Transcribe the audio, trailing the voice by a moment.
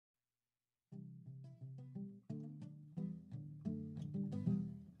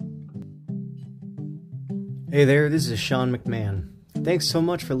Hey there, this is Sean McMahon. Thanks so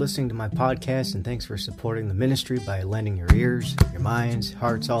much for listening to my podcast, and thanks for supporting the ministry by lending your ears, your minds,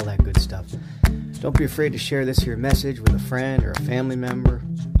 hearts, all that good stuff. Don't be afraid to share this here message with a friend or a family member,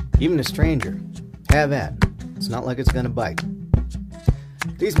 even a stranger. Have at. It's not like it's going to bite.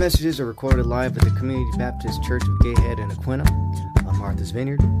 These messages are recorded live at the Community Baptist Church of Gayhead in Aquina on Martha's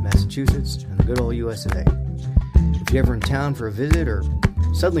Vineyard, Massachusetts, and the good old US of A. If you're ever in town for a visit or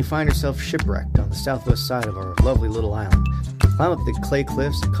suddenly find yourself shipwrecked on the southwest side of our lovely little island, climb up the clay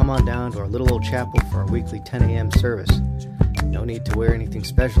cliffs and come on down to our little old chapel for our weekly 10 a.m. service. No need to wear anything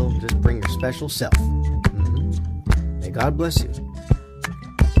special, just bring your special self. May God bless you.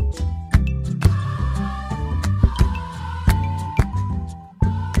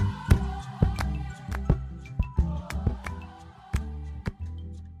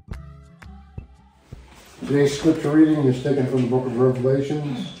 Today's scripture reading is taken from the book of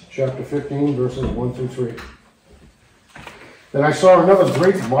Revelations, chapter 15, verses 1 through 3. Then I saw another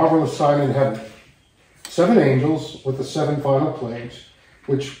great marvelous sign in heaven, 7 angels with the 7 final plagues,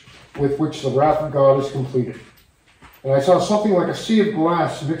 with which the wrath of God is completed. And I saw something like a sea of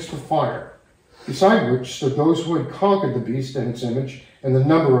glass mixed with fire, beside which stood those who had conquered the beast and its image and the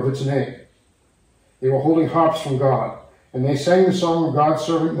number of its name. They were holding harps from God, and they sang the song of God's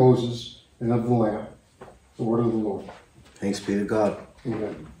servant Moses and of the Lamb. The word of the Lord. Thanks be to God.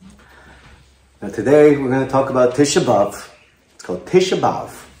 Amen. Now today we're going to talk about Tisha B'Av. It's called Tisha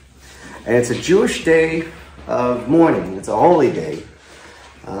B'Av. And it's a Jewish day of mourning. It's a holy day.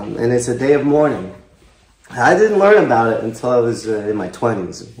 And it's a day of mourning. I didn't learn about it until I was in my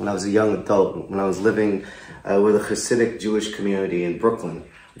 20s, when I was a young adult, when I was living with a Hasidic Jewish community in Brooklyn,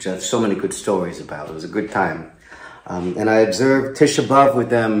 which I have so many good stories about. It was a good time. And I observed Tisha B'Av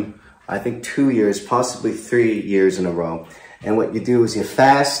with them, I think 2 years, possibly 3 years in a row. And what you do is you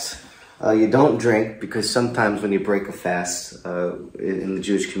fast, you don't drink, because sometimes when you break a fast in the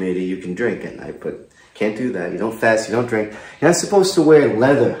Jewish community, you can drink at night, but can't do that. You don't fast, you don't drink. You're not supposed to wear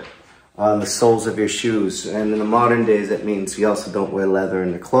leather on the soles of your shoes. And in the modern days, that means you also don't wear leather in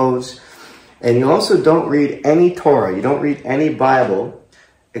your clothes. And you also don't read any Torah. You don't read any Bible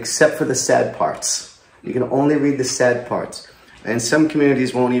except for the sad parts. You can only read the sad parts. And some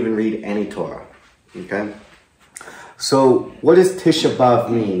communities won't even read any Torah, okay? So what does Tisha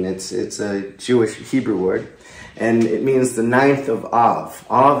B'Av mean? It's a Jewish Hebrew word, and it means the 9th of Av.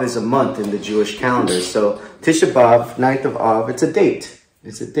 Av is a month in the Jewish calendar. So Tisha B'Av, 9th of Av, it's a date.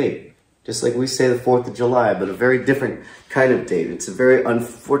 It's a date. Just like we say the 4th of July, but a very different kind of date. It's a very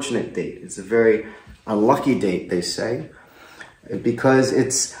unfortunate date. It's a very unlucky date, they say, because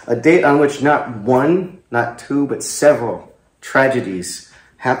it's a date on which not one, not two, but several tragedies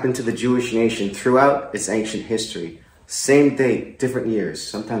happened to the Jewish nation throughout its ancient history. Same date, different years,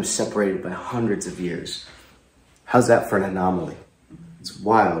 sometimes separated by hundreds of years. How's that for an anomaly? It's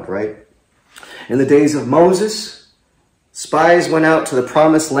wild, right? In the days of Moses, spies went out to the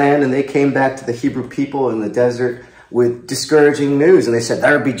promised land and they came back to the Hebrew people in the desert with discouraging news. And they said,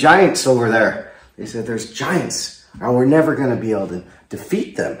 there'll be giants over there. They said, there's giants, and we're never going to be able to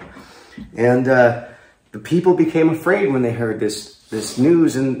defeat them. And the people became afraid when they heard this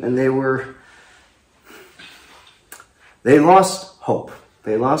news, and they lost hope.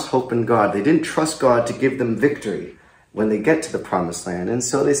 They lost hope in God. They didn't trust God to give them victory when they get to the promised land. And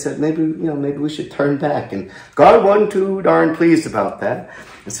so they said, maybe we should turn back. And God wasn't too darn pleased about that.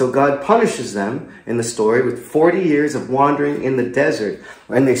 And so God punishes them in the story with 40 years of wandering in the desert.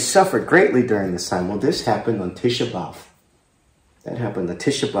 And they suffered greatly during this time. Well, this happened on Tisha B'Av. That happened on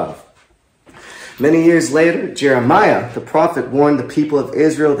Tisha B'Av. Many years later, Jeremiah, the prophet, warned the people of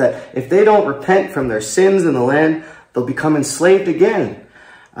Israel that if they don't repent from their sins in the land, they'll become enslaved again.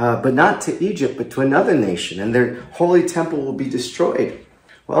 But not to Egypt, but to another nation, and their holy temple will be destroyed.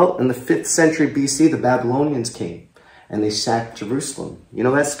 Well, in the 5th century BC, the Babylonians came, and they sacked Jerusalem. You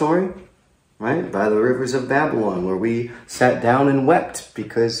know that story? Right? By the rivers of Babylon, where we sat down and wept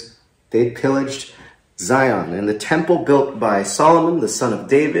because they pillaged Zion. And the temple built by Solomon, the son of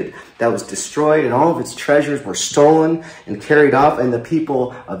David, that was destroyed, and all of its treasures were stolen and carried off, and the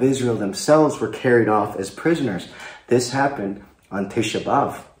people of Israel themselves were carried off as prisoners. This happened on Tisha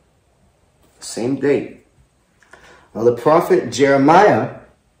B'Av, same date. Well, the prophet Jeremiah,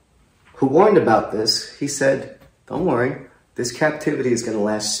 who warned about this, he said, don't worry, this captivity is going to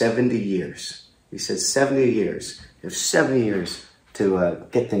last 70 years. He said 70 years. You have 70 years to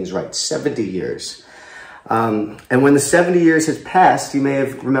get things right, 70 years. And when the 70 years has passed, you may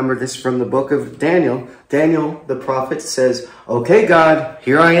have remembered this from the book of Daniel. Daniel, the prophet, says, okay, God,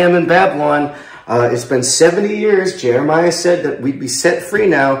 here I am in Babylon. It's been 70 years. Jeremiah said that we'd be set free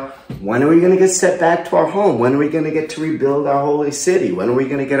now. When are we going to get set back to our home? When are we going to get to rebuild our holy city? When are we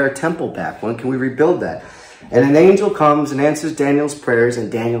going to get our temple back? When can we rebuild that? And an angel comes and answers Daniel's prayers,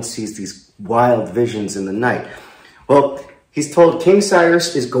 and Daniel sees these wild visions in the night. Well, he's told King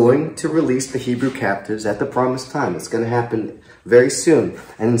Cyrus is going to release the Hebrew captives at the promised time. It's going to happen very soon.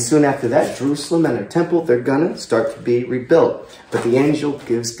 And soon after that, Jerusalem and her temple, they're going to start to be rebuilt. But the angel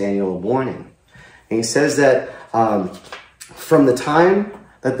gives Daniel a warning. And he says that from the time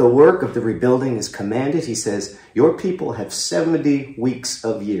that the work of the rebuilding is commanded, he says, your people have 70 weeks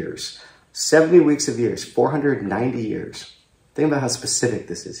of years. 70 weeks of years, 490 years. Think about how specific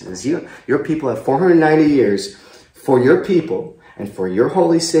this is. He says, your people have 490 years for your people and for your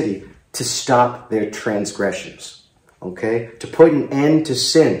holy city to stop their transgressions. Okay? To put an end to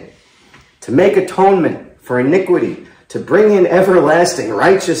sin. To make atonement for iniquity. To bring in everlasting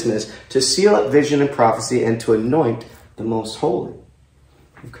righteousness. To seal up vision and prophecy. And to anoint the most holy.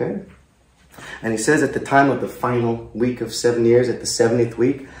 Okay? And he says at the time of the final week of 7 years, at the 70th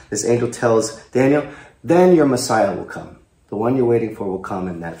week, this angel tells Daniel, then your Messiah will come. The one you're waiting for will come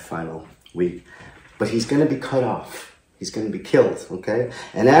in that final week. But he's going to be cut off. He's going to be killed, okay?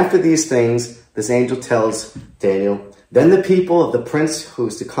 And after these things, this angel tells Daniel, then the people of the prince who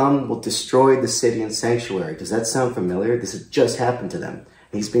is to come will destroy the city and sanctuary. Does that sound familiar? This has just happened to them. And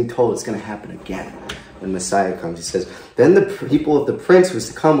he's being told it's going to happen again when Messiah comes. He says, then the people of the prince who is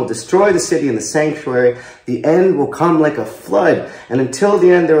to come will destroy the city and the sanctuary. The end will come like a flood. And until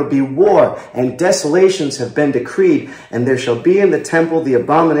the end there will be war, and desolations have been decreed. And there shall be in the temple the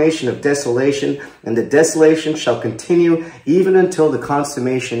abomination of desolation, and the desolation shall continue even until the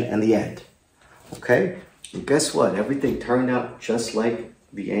consummation and the end. Okay? And guess what? Everything turned out just like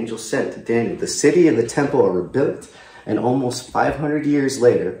the angel said to Daniel. The city and the temple are rebuilt, and almost 500 years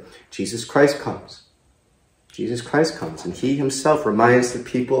later, Jesus Christ comes. Jesus Christ comes, and he himself reminds the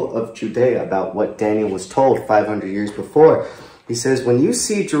people of Judea about what Daniel was told 500 years before. He says, when you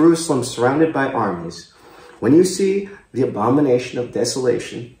see Jerusalem surrounded by armies, when you see the abomination of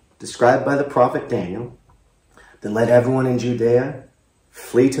desolation described by the prophet Daniel, then let everyone in Judea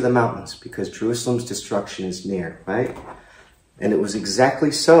flee to the mountains, because Jerusalem's destruction is near, right? And it was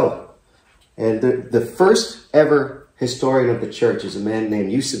exactly so. And the first ever historian of the church is a man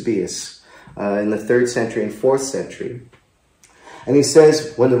named Eusebius, in the 3rd century and 4th century. And he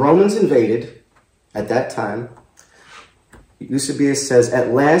says, when the Romans invaded, at that time, Eusebius says,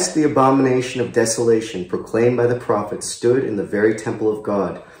 at last the abomination of desolation proclaimed by the prophets stood in the very temple of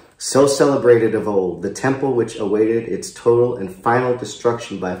God, so celebrated of old, the temple which awaited its total and final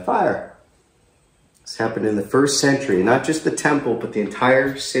destruction by fire. This happened in the 1st century. Not just the temple, but the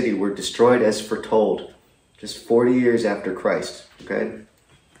entire city were destroyed as foretold, just 40 years after Christ, okay?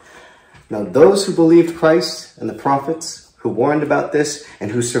 Now, those who believed Christ and the prophets, who warned about this,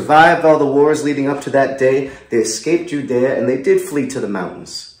 and who survived all the wars leading up to that day, they escaped Judea, and they did flee to the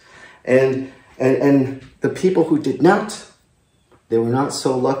mountains. And the people who did not, they were not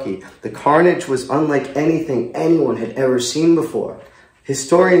so lucky. The carnage was unlike anything anyone had ever seen before.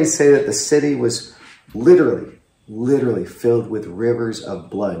 Historians say that the city was literally filled with rivers of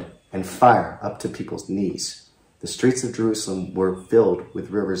blood and fire up to people's knees. The streets of Jerusalem were filled with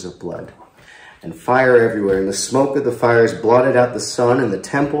rivers of blood and fire everywhere. And the smoke of the fires blotted out the sun, and the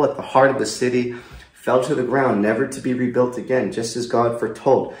temple at the heart of the city fell to the ground, never to be rebuilt again, just as God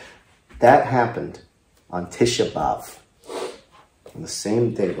foretold. That happened on Tisha B'Av, on the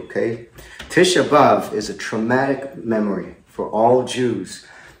same day, okay? Tisha B'Av is a traumatic memory for all Jews,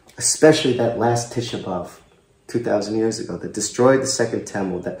 especially that last Tisha B'Av, 2,000 years ago, that destroyed the Second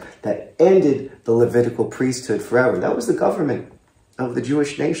Temple, that ended the Levitical priesthood forever. That was the government of the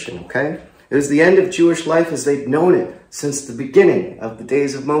Jewish nation, okay? It was the end of Jewish life as they'd known it since the beginning of the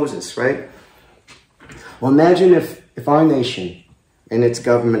days of Moses, right? Well, imagine if our nation and its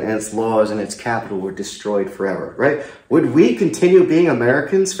government and its laws and its capital were destroyed forever, right? Would we continue being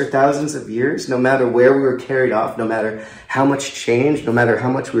Americans for thousands of years, no matter where we were carried off, no matter how much changed, no matter how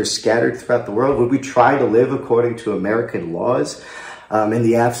much we were scattered throughout the world? Would we try to live according to American laws in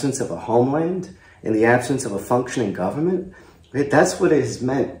the absence of a homeland, in the absence of a functioning government? Right? That's what it has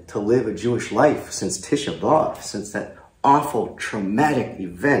meant to live a Jewish life since Tisha B'Av, since that awful, traumatic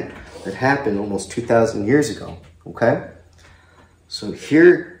event that happened almost 2,000 years ago, okay? So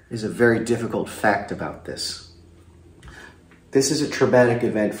here is a very difficult fact about this. This is a traumatic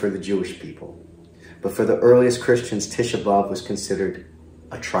event for the Jewish people. But for the earliest Christians, Tisha B'Av was considered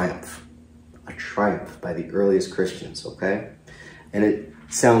a triumph by the earliest Christians, okay? And it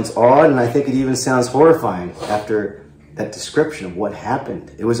sounds odd, and I think it even sounds horrifying after that description of what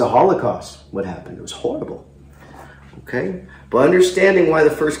happened. It was a Holocaust, what happened. It was horrible. Okay? But understanding why the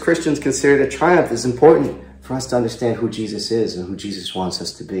first Christians considered a triumph is important for us to understand who Jesus is and who Jesus wants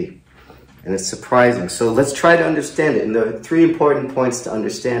us to be. And it's surprising. So let's try to understand it. And there are 3 important points to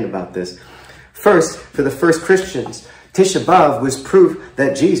understand about this. First, for the first Christians, Tisha B'Av was proof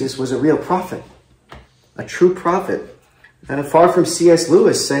that Jesus was a real prophet, a true prophet. And far from C.S.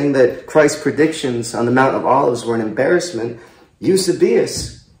 Lewis saying that Christ's predictions on the Mount of Olives were an embarrassment,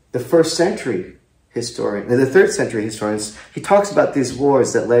 Eusebius, the 1st century historian, the 3rd century historians, he talks about these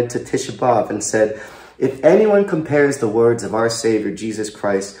wars that led to Tisha B'Av and said, if anyone compares the words of our Savior Jesus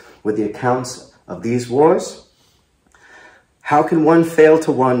Christ with the accounts of these wars, how can one fail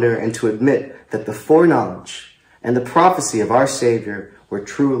to wonder and to admit that the foreknowledge and the prophecy of our Savior were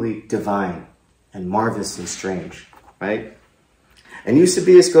truly divine and marvelously strange, right? And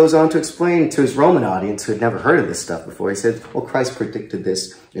Eusebius goes on to explain to his Roman audience who had never heard of this stuff before. He said, well, Christ predicted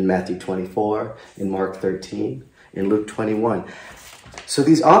this in Matthew 24, in Mark 13, in Luke 21. So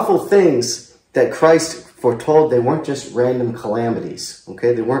these awful things that Christ foretold, they weren't just random calamities,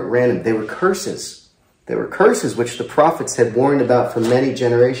 okay? They weren't random. They were curses. They were curses which the prophets had warned about for many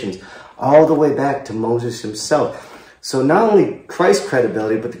generations, all the way back to Moses himself. So not only Christ's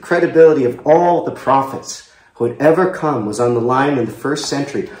credibility, but the credibility of all the prophets who had ever come was on the line in the 1st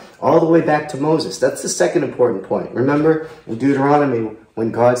century, all the way back to Moses. That's the second important point. Remember in Deuteronomy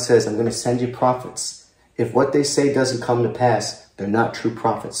when God says, I'm going to send you prophets. If what they say doesn't come to pass, they're not true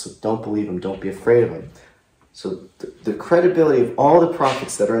prophets. So don't believe them. Don't be afraid of them. So the credibility of all the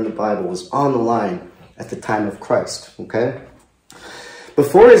prophets that are in the Bible was on the line at the time of Christ. Okay?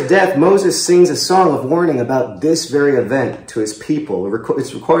 Before his death, Moses sings a song of warning about this very event to his people.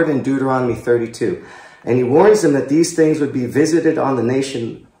 It's recorded in Deuteronomy 32. And he warns them that these things would be visited on the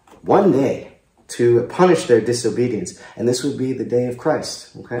nation one day to punish their disobedience. And this would be the day of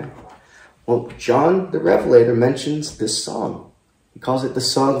Christ. Okay? Well, John the Revelator mentions this song. He calls it the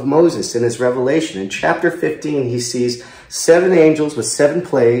Song of Moses in his Revelation. In chapter 15, he sees 7 angels with 7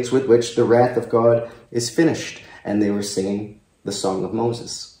 plagues with which the wrath of God is finished. And they were singing the Song of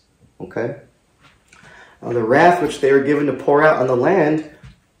Moses. Okay? Now, the wrath which they were given to pour out on the land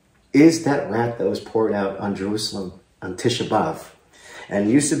is that wrath that was poured out on Jerusalem on Tisha B'Av. And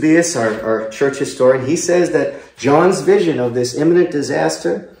Eusebius, our church historian, he says that John's vision of this imminent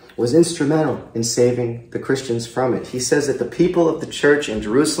disaster was instrumental in saving the Christians from it. He says that the people of the church in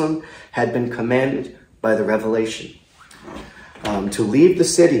Jerusalem had been commanded by the revelation to leave the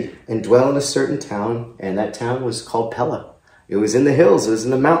city and dwell in a certain town, and that town was called Pella. It was in the hills, it was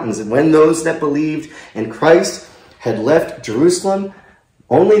in the mountains. And when those that believed in Christ had left Jerusalem,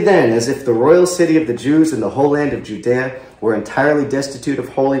 only then, as if the royal city of the Jews and the whole land of Judea were entirely destitute of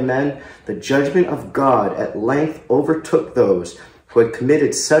holy men, the judgment of God at length overtook those who had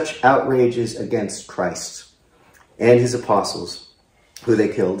committed such outrages against Christ and his apostles, who they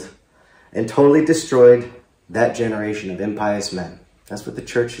killed, and totally destroyed that generation of impious men. That's what the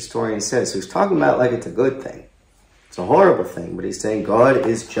church historian says. So he's talking about like it's a good thing. It's a horrible thing, but he's saying God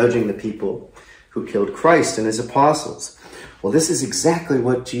is judging the people who killed Christ and his apostles. Well, this is exactly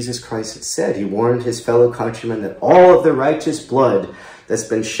what Jesus Christ had said. He warned his fellow countrymen that all of the righteous blood that's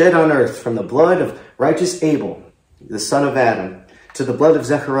been shed on earth, from the blood of righteous Abel, the son of Adam, to the blood of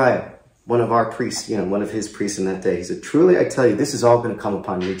Zechariah, one of our priests, one of his priests in that day. He said, truly, I tell you, this is all going to come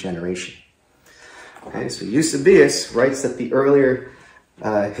upon your generation. Okay, so Eusebius writes that the earlier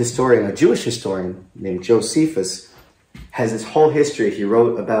historian, a Jewish historian named Josephus, has his whole history. He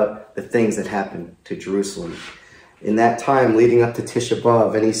wrote about the things that happened to Jerusalem in that time leading up to Tisha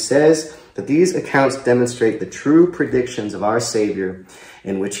B'Av. And he says that these accounts demonstrate the true predictions of our Savior,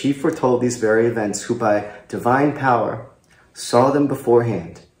 in which he foretold these very events, who by divine power saw them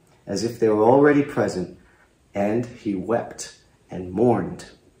beforehand, as if they were already present, and he wept and mourned.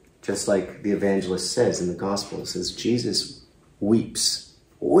 Just like the evangelist says in the gospel, it says Jesus weeps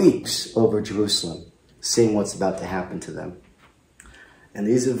over Jerusalem, seeing what's about to happen to them. And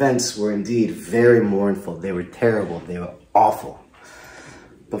these events were indeed very mournful. They were terrible. They were awful.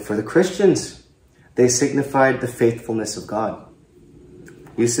 But for the Christians, they signified the faithfulness of God.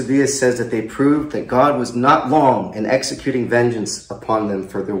 Eusebius says that they proved that God was not long in executing vengeance upon them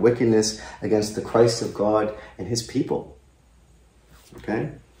for their wickedness against the Christ of God and his people.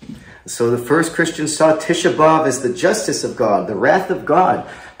 Okay? So the first Christians saw Tisha B'Av as the justice of God, the wrath of God,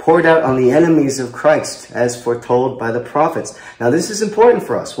 poured out on the enemies of Christ, as foretold by the prophets. Now, this is important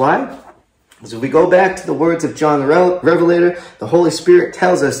for us. Why? As we go back to the words of John the Revelator, the Holy Spirit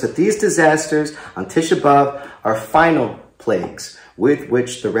tells us that these disasters on Tisha B'Av are final plagues with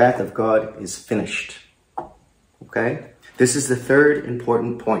which the wrath of God is finished. Okay? This is the third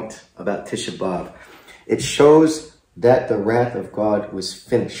important point about Tisha B'Av. It shows that the wrath of God was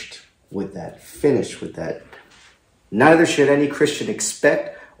finished with that. Finished with that. Neither should any Christian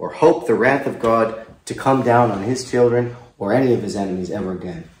expect or hope the wrath of God to come down on his children or any of his enemies ever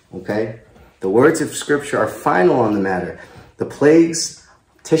again. Okay? The words of Scripture are final on the matter. The plagues,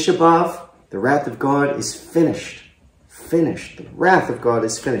 Tisha B'Av, the wrath of God is finished. Finished. The wrath of God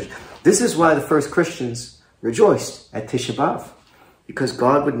is finished. This is why the first Christians rejoiced at Tisha B'Av, because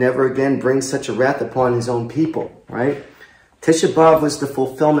God would never again bring such a wrath upon his own people, right? Tisha B'Av was the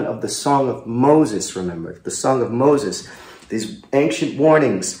fulfillment of the Song of Moses, remember? The Song of Moses. These ancient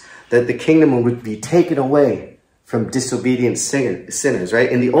warnings that the kingdom would be taken away from disobedient sinners,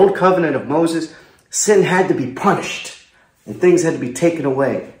 right? In the old covenant of Moses, sin had to be punished and things had to be taken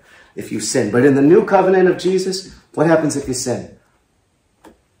away if you sin. But in the new covenant of Jesus, what happens if you sin?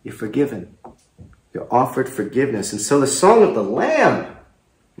 You're forgiven. You're offered forgiveness. And so the Song of the Lamb,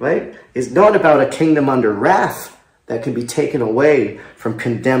 right, is not about a kingdom under wrath that can be taken away from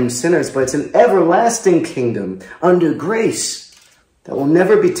condemned sinners, but it's an everlasting kingdom under grace that will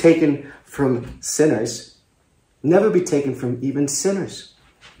never be taken from sinners, never be taken from even sinners.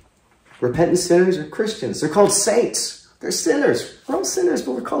 Repentant sinners are Christians. They're called saints. They're sinners. We're all sinners,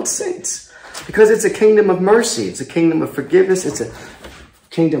 but we're called saints because it's a kingdom of mercy. It's a kingdom of forgiveness. It's a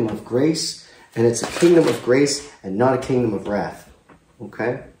kingdom of grace, and it's a kingdom of grace and not a kingdom of wrath.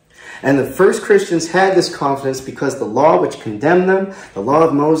 Okay? And the first Christians had this confidence because the law which condemned them, the law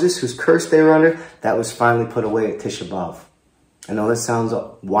of Moses, whose curse they were under, that was finally put away at Tisha B'Av. I know that sounds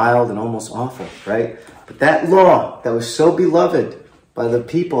wild and almost awful, right? But that law that was so beloved by the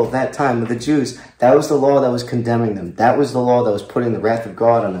people of that time, of the Jews, that was the law that was condemning them. That was the law that was putting the wrath of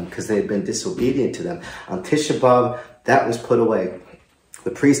God on them because they had been disobedient to them. On Tisha B'Av, that was put away.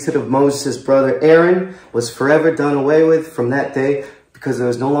 The priesthood of Moses' brother Aaron was forever done away with from that day because there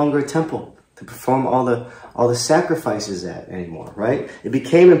was no longer a temple to perform all the sacrifices at anymore, right? It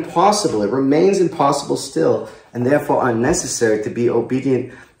became impossible. It remains impossible still, and therefore unnecessary to be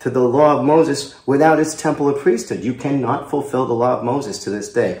obedient to the law of Moses without its temple or priesthood. You cannot fulfill the law of Moses to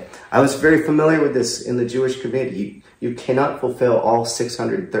this day. I was very familiar with this in the Jewish community. You cannot fulfill all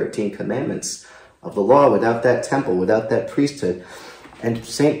 613 commandments of the law without that temple, without that priesthood. And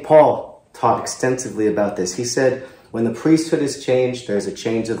St. Paul taught extensively about this. He said, when the priesthood is changed, there's a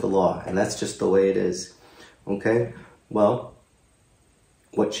change of the law. And that's just the way it is. Okay? Well,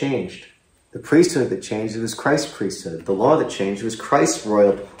 what changed? The priesthood that changed, it was Christ's priesthood. The law that changed was Christ's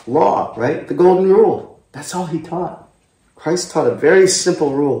royal law, right? The golden rule. That's all he taught. Christ taught a very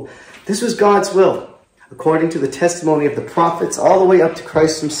simple rule. This was God's will, according to the testimony of the prophets, all the way up to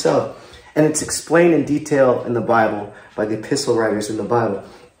Christ himself. And it's explained in detail in the Bible by the epistle writers in the Bible.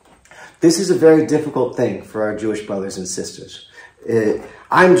 This is a very difficult thing for our Jewish brothers and sisters.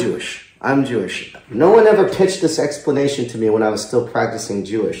 I'm Jewish. No one ever pitched this explanation to me when I was still practicing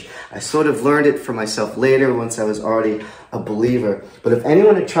Jewish. I sort of learned it for myself later once I was already a believer. But if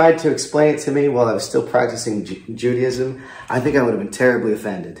anyone had tried to explain it to me while I was still practicing Judaism, I think I would have been terribly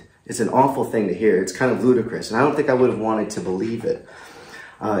offended. It's an awful thing to hear. It's kind of ludicrous, and I don't think I would have wanted to believe it.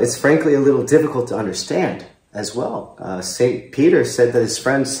 It's frankly a little difficult to understand as well. St. Peter said that his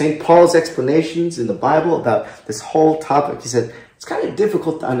friend St. Paul's explanations in the Bible about this whole topic, he said, it's kind of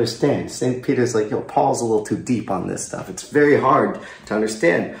difficult to understand. St. Peter's like, Paul's a little too deep on this stuff. It's very hard to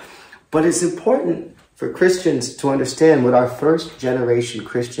understand. But it's important for Christians to understand what our first generation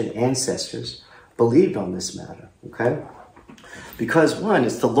Christian ancestors believed on this matter, okay? Because one,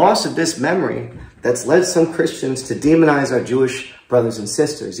 it's the loss of this memory that's led some Christians to demonize our Jewish brothers and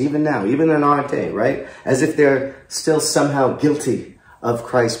sisters, even now, even in our day, right? As if they're still somehow guilty of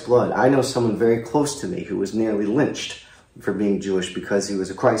Christ's blood. I know someone very close to me who was nearly lynched for being Jewish because he was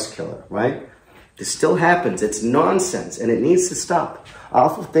a Christ killer, right? This still happens. It's nonsense, and it needs to stop.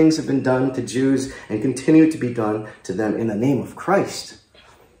 Awful things have been done to Jews and continue to be done to them in the name of Christ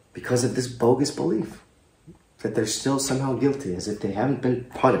because of this bogus belief that they're still somehow guilty, as if they haven't been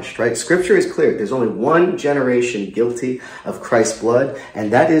punished, right? Scripture is clear. There's only one generation guilty of Christ's blood,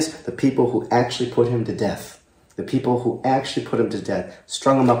 and that is the people who actually put him to death. The people who actually put him to death,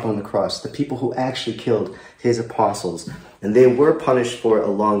 strung him up on the cross, the people who actually killed his apostles. And they were punished for it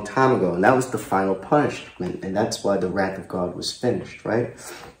a long time ago, and that was the final punishment, and that's why the wrath of God was finished, right?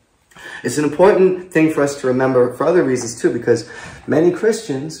 It's an important thing for us to remember for other reasons too, because many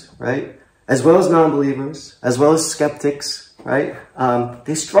Christians, right, as well as non-believers, as well as skeptics, right?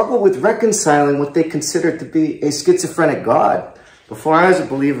 They struggle with reconciling what they consider to be a schizophrenic God. Before I was a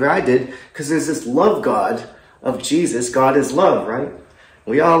believer, I did, because there's this love God of Jesus. God is love, right?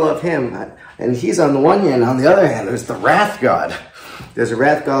 We all love him. And he's on the one hand. On the other hand, there's the wrath God. There's a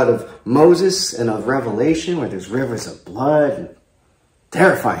wrath God of Moses and of Revelation, where there's rivers of blood and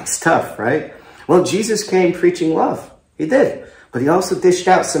terrifying stuff, right? Well, Jesus came preaching love. He did. But he also dished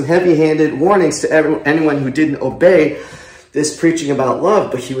out some heavy-handed warnings to anyone who didn't obey this preaching about love.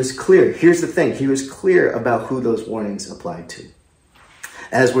 But he was clear. Here's the thing. He was clear about who those warnings applied to,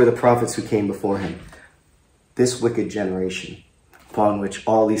 as were the prophets who came before him. This wicked generation, upon which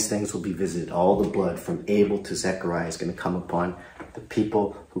all these things will be visited, all the blood from Abel to Zechariah is going to come upon the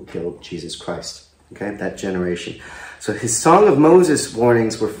people who killed Jesus Christ. Okay, that generation. So his Song of Moses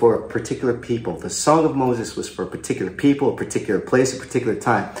warnings were for a particular people. The Song of Moses was for a particular people, a particular place, a particular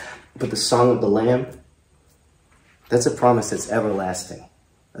time. But the Song of the Lamb, that's a promise that's everlasting.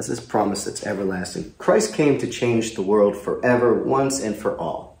 That's this promise that's everlasting. Christ came to change the world forever, once and for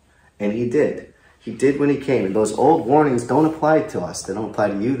all. And he did. He did when he came. And those old warnings don't apply to us. They don't apply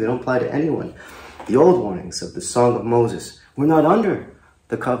to you. They don't apply to anyone. The old warnings of the Song of Moses, we're not under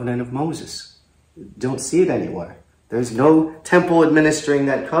the covenant of Moses. You don't see it anywhere. There's no temple administering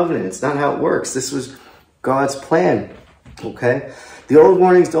that covenant. It's not how it works. This was God's plan, okay? The old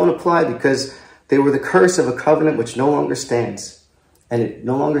warnings don't apply because they were the curse of a covenant which no longer stands. And it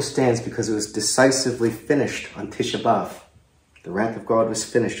no longer stands because it was decisively finished on Tisha B'Av. The wrath of God was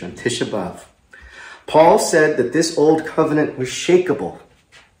finished on Tisha B'Av. Paul said that this old covenant was shakable.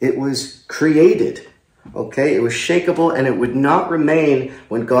 It was created. Okay, it was shakable, and it would not remain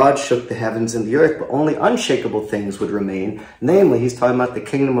when God shook the heavens and the earth, but only unshakable things would remain. Namely, he's talking about the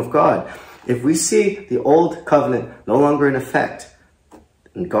kingdom of God. If we see the old covenant no longer in effect,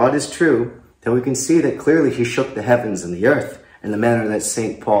 and God is true, then we can see that clearly he shook the heavens and the earth in the manner that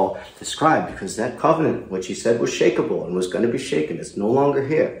St. Paul described, because that covenant, which he said was shakable and was going to be shaken, is no longer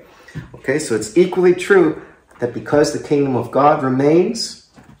here. Okay, so it's equally true that because the kingdom of God remains,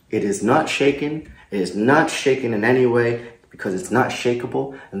 it is not shaken. It is not shaken in any way because it's not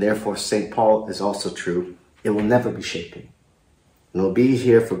shakable, and therefore St. Paul is also true. It will never be shaken. It will be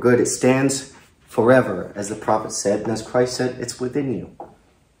here for good. It stands forever, as the prophet said, and as Christ said, it's within you.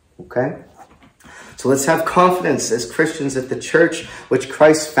 Okay? So let's have confidence as Christians that the church which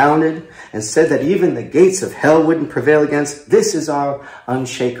Christ founded and said that even the gates of hell wouldn't prevail against, this is our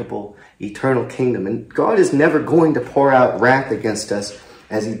unshakable eternal kingdom. And God is never going to pour out wrath against us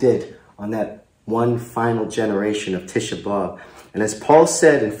as he did on that one final generation of Tisha B'Av. And as Paul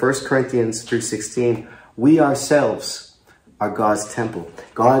said in 1 Corinthians 3:16, we ourselves are God's temple.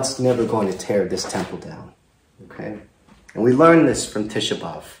 God's never going to tear this temple down. Okay? And we learn this from Tisha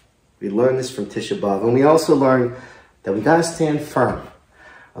B'Av. We learn this from Tisha B'Av. And we also learn that we got to stand firm.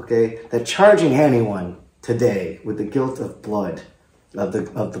 Okay? That charging anyone today with the guilt of blood, of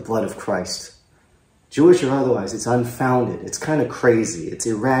the blood of Christ, Jewish or otherwise, it's unfounded. It's kind of crazy. It's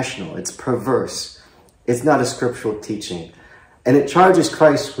irrational. It's perverse. It's not a scriptural teaching. And it charges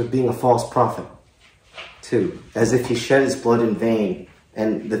Christ with being a false prophet, too, as if he shed his blood in vain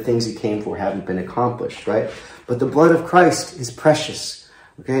and the things he came for haven't been accomplished, right? But the blood of Christ is precious,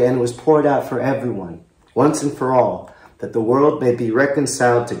 okay? And it was poured out for everyone, once and for all, that the world may be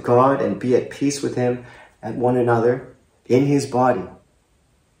reconciled to God and be at peace with him and one another in his body.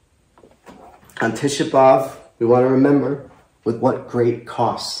 On Tisha B'Av, we want to remember with what great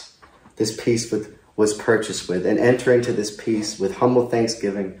cost this peace was purchased with, and enter into this peace with humble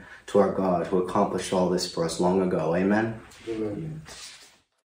thanksgiving to our God who accomplished all this for us long ago. Amen? Amen.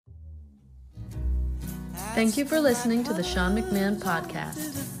 Thank you for listening to the Sean McMahon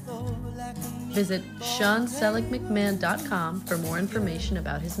podcast. Visit SeanSeligMcMahon.com for more information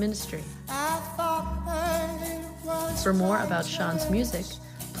about his ministry. For more about Sean's music,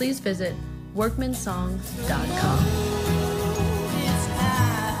 please visit workmansongs.com.